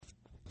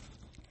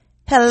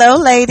Hello,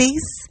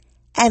 ladies,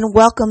 and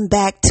welcome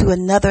back to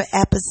another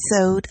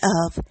episode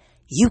of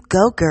You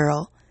Go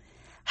Girl.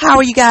 How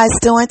are you guys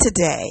doing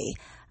today?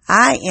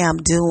 I am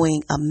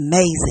doing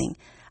amazing.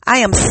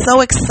 I am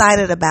so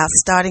excited about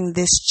starting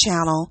this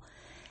channel,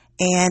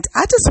 and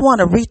I just want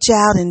to reach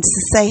out and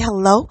say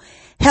hello.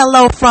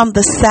 Hello from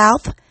the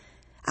South.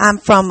 I'm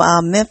from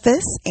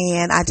Memphis,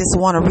 and I just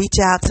want to reach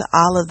out to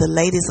all of the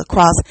ladies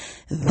across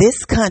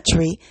this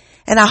country,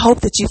 and I hope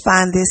that you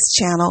find this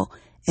channel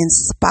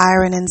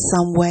inspiring in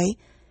some way,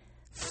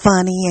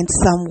 funny in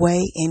some way,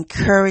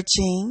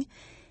 encouraging,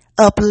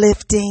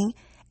 uplifting,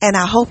 and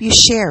I hope you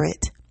share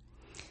it.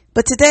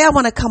 But today I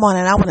want to come on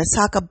and I want to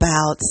talk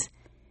about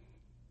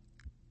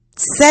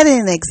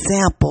setting an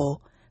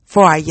example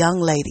for our young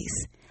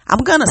ladies.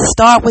 I'm going to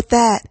start with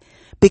that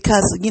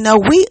because, we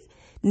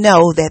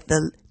know that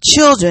the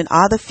children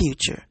are the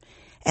future.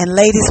 And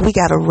ladies, we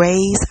got to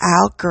raise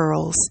our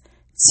girls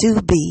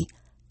to be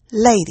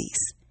ladies.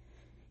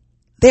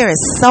 There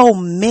is so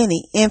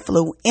many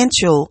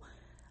influential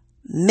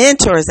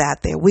mentors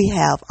out there. We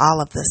have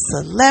all of the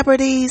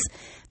celebrities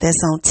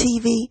that's on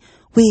TV.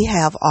 We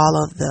have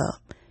all of the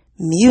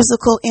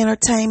musical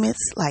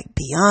entertainments like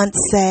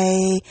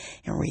Beyonce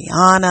and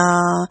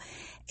Rihanna.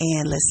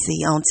 And let's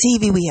see, on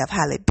TV we have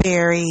Halle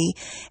Berry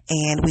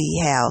and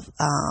we have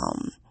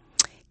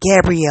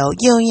Gabrielle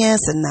Union,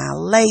 Sanaa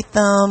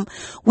Lathan.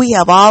 We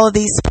have all of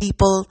these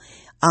people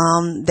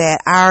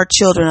that our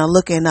children are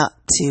looking up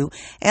to.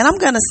 And I'm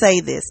going to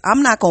say this.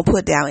 I'm not going to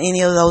put down any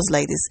of those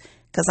ladies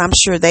because I'm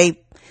sure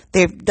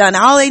they've done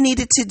all they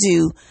needed to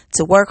do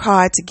to work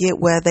hard to get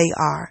where they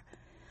are.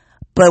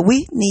 But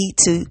we need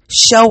to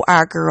show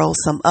our girls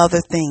some other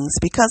things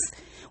because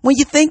when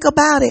you think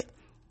about it,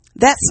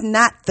 that's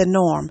not the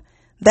norm.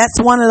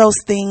 That's one of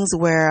those things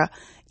where,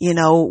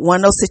 one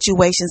of those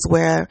situations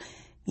where,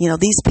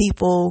 these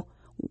people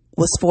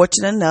was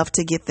fortunate enough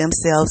to get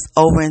themselves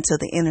over into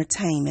the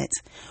entertainment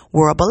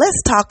world. But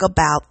let's talk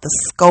about the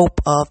scope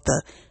of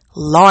the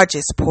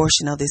largest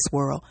portion of this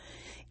world.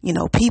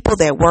 People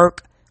that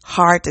work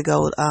hard to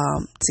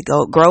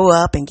go grow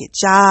up and get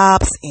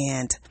jobs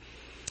and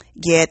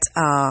get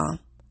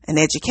an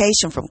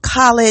education from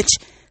college,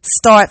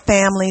 start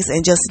families,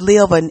 and just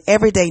live an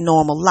everyday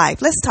normal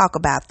life. Let's talk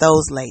about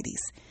those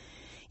ladies.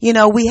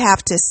 We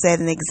have to set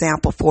an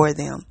example for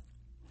them.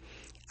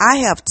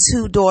 I have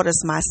 2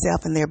 daughters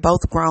myself, and they're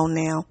both grown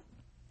now.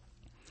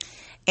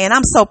 And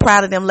I'm so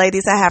proud of them,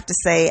 ladies. I have to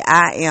say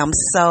I am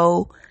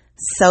so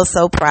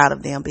proud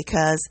of them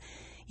because,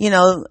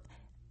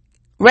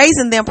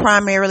 raising them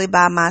primarily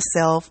by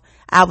myself,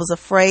 I was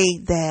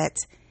afraid that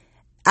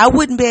I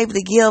wouldn't be able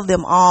to give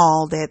them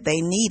all that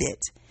they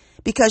needed.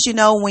 Because,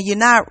 when you're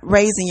not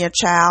raising your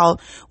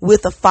child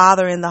with a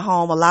father in the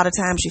home, a lot of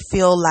times you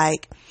feel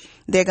like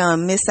they're going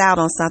to miss out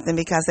on something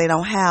because they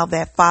don't have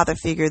that father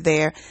figure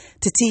there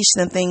to teach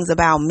them things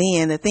about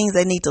men, the things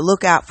they need to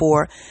look out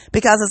for.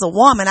 Because as a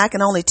woman, I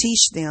can only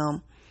teach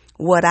them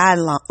what I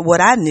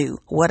knew,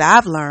 what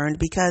I've learned,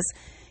 because,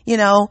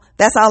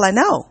 that's all I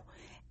know.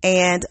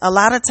 And a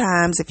lot of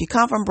times, if you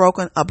come from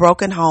a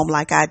broken home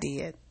like I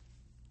did,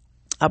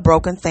 a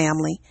broken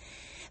family,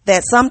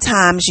 that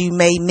sometimes you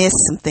may miss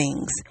some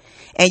things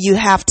and you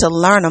have to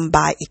learn them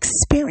by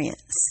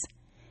experience.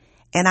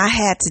 And I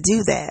had to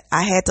do that.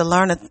 I had to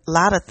learn a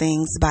lot of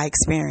things by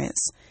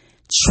experience.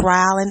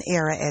 Trial and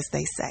error, as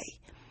they say.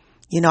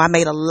 I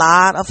made a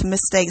lot of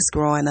mistakes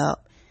growing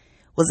up.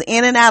 Was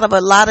in and out of a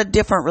lot of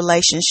different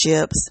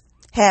relationships.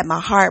 Had my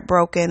heart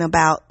broken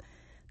about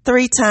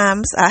 3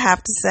 times, I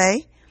have to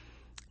say.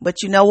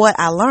 But you know what?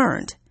 I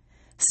learned.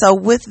 So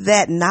with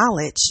that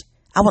knowledge,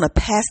 I want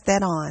to pass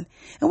that on.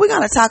 And we're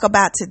going to talk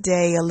about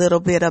today a little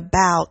bit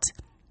about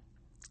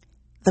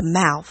the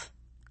mouth,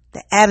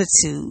 the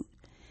attitude.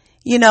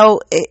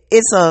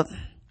 It's a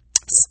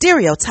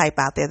stereotype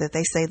out there that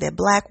they say that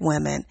black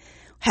women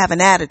have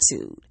an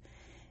attitude,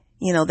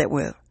 that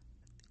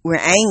we're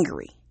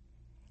angry.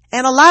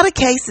 And a lot of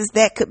cases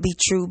that could be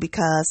true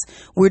because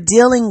we're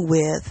dealing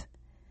with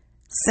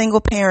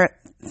single parent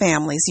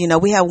families.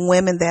 We have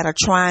women that are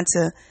trying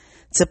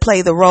to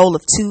play the role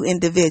of 2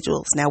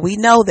 individuals. Now we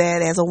know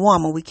that as a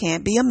woman, we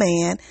can't be a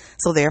man,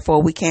 so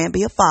therefore we can't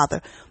be a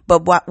father.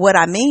 But what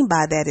I mean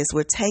by that is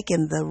we're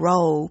taking the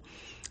role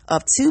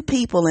of 2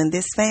 people in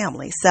this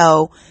family.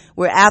 So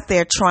we're out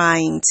there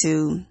trying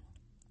to,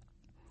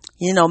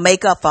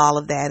 make up for all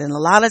of that. And a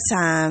lot of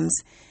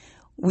times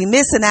we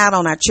missing out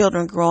on our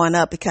children growing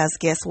up because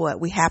guess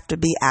what? We have to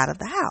be out of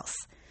the house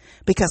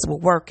because we're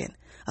working.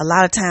 A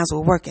lot of times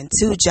we're working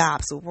 2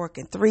 jobs, we're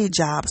working 3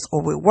 jobs,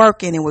 or we're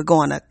working and we're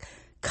going to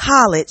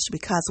college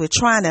because we're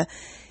trying to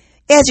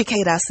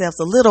educate ourselves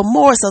a little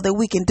more so that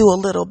we can do a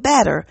little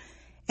better.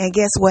 And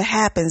guess what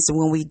happens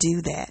when we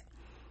do that?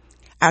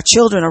 Our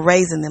children are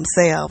raising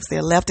themselves.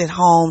 They're left at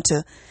home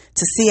to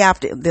see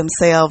after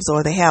themselves,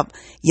 or they have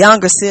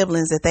younger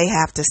siblings that they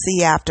have to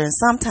see after. And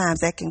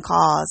sometimes that can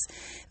cause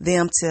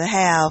them to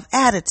have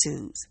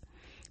attitudes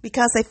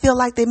because they feel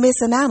like they're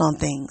missing out on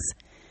things.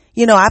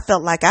 I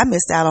felt like I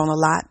missed out on a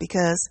lot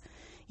because,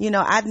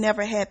 I've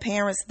never had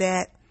parents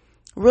that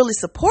really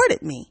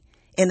supported me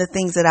in the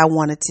things that I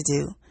wanted to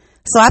do.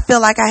 So I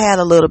feel like I had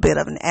a little bit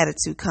of an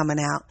attitude coming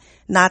out,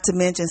 not to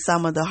mention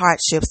some of the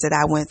hardships that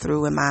I went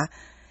through in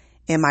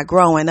my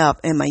growing up,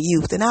 in my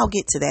youth. And I'll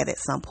get to that at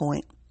some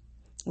point.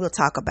 We'll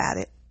talk about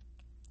it.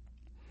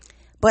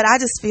 But I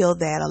just feel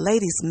that a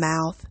lady's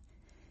mouth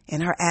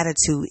and her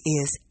attitude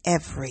is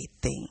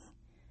everything.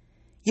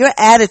 Your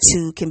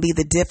attitude can be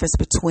the difference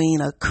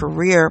between a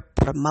career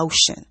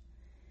promotion.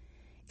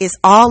 It's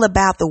all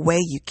about the way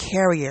you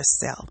carry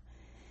yourself,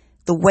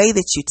 the way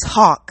that you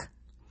talk.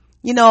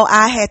 You know,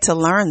 I had to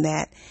learn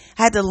that.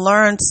 I had to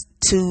learn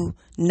to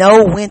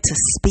know when to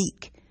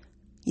speak.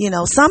 You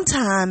know,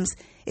 sometimes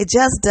it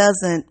just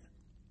doesn't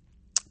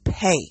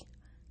pay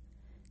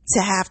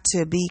to have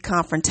to be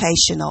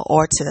confrontational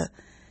or to,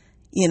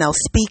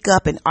 speak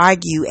up and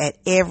argue at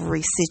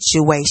every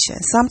situation.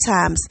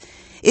 Sometimes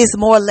it's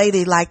more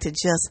ladylike to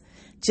just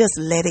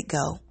let it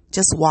go.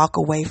 Just walk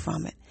away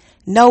from it.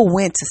 Know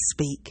when to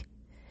speak.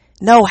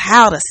 Know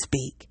how to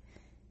speak.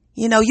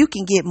 You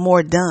can get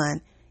more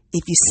done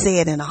if you say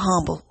it in a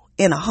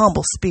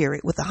humble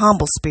spirit, with a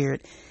humble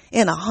spirit,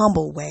 in a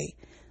humble way,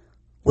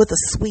 with a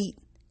sweet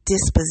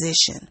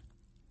disposition.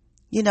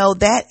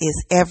 That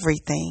is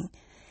everything.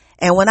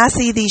 And when I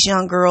see these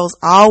young girls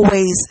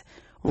always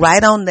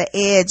right on the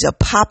edge of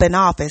popping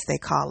off, as they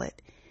call it,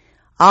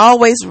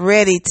 always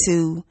ready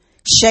to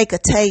shake a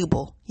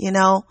table,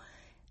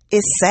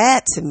 it's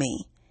sad to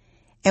me.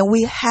 And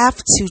we have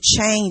to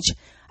change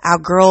our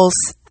girls'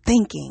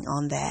 thinking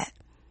on that.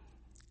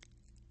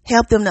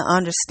 Help them to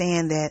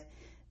understand that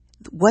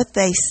what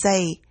they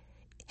say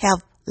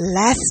have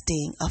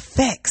lasting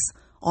effects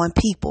on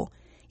people.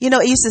 It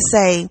used to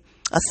say,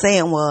 a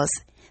saying was,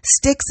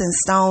 sticks and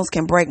stones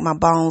can break my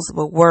bones,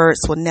 but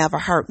words will never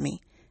hurt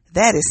me.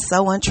 That is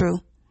so untrue.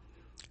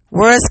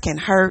 Words can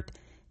hurt.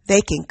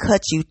 They can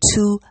cut you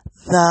to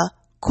the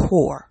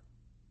core.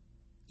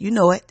 You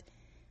know it.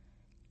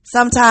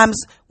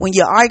 Sometimes when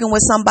you're arguing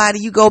with somebody,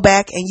 you go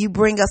back and you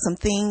bring up some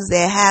things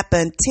that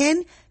happened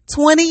 10,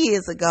 20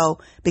 years ago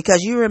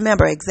because you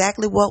remember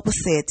exactly what was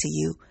said to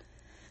you.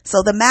 So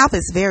the mouth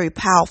is very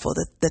powerful.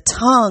 The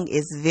tongue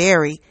is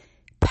very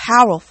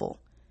powerful.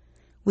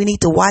 We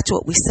need to watch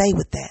what we say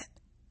with that.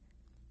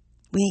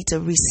 We need to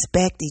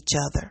respect each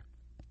other.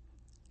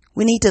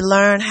 We need to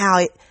learn how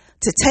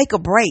to take a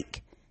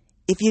break.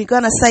 If you're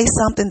going to say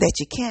something that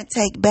you can't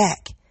take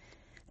back,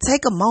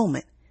 take a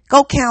moment.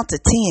 Go count to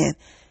 10.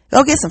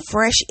 Go get some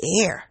fresh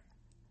air.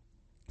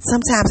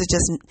 Sometimes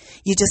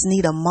you just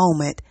need a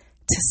moment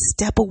to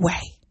step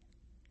away.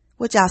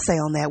 What y'all say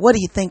on that? What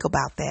do you think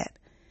about that?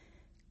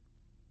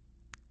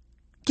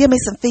 Give me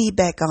some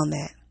feedback on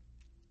that.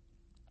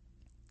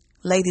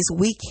 Ladies,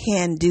 we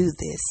can do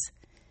this.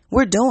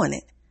 We're doing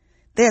it.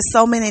 There's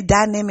so many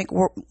dynamic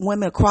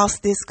women across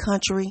this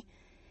country,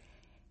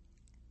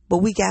 but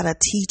we got to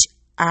teach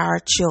our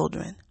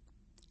children.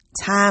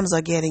 Times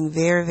are getting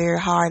very, very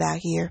hard out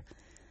here.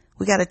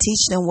 We got to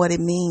teach them what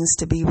it means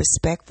to be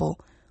respectful,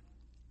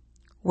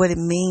 what it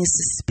means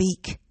to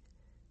speak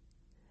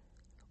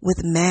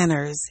with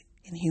manners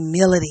and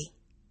humility.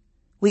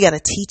 We got to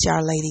teach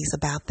our ladies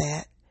about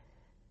that.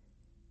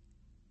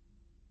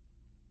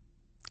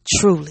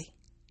 Truly.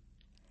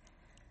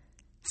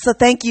 So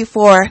thank you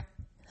for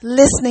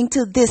listening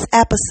to this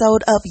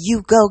episode of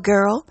You Go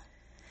Girl.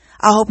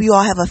 I hope you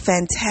all have a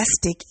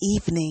fantastic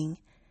evening.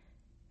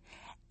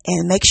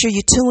 And make sure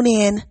you tune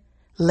in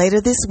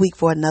later this week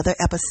for another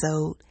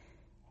episode.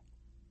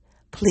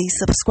 Please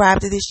subscribe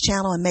to this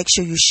channel and make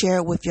sure you share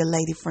it with your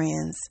lady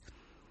friends.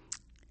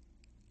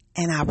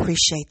 And I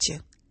appreciate you.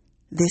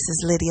 This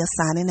is Lydia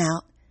signing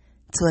out.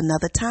 To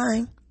another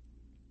time.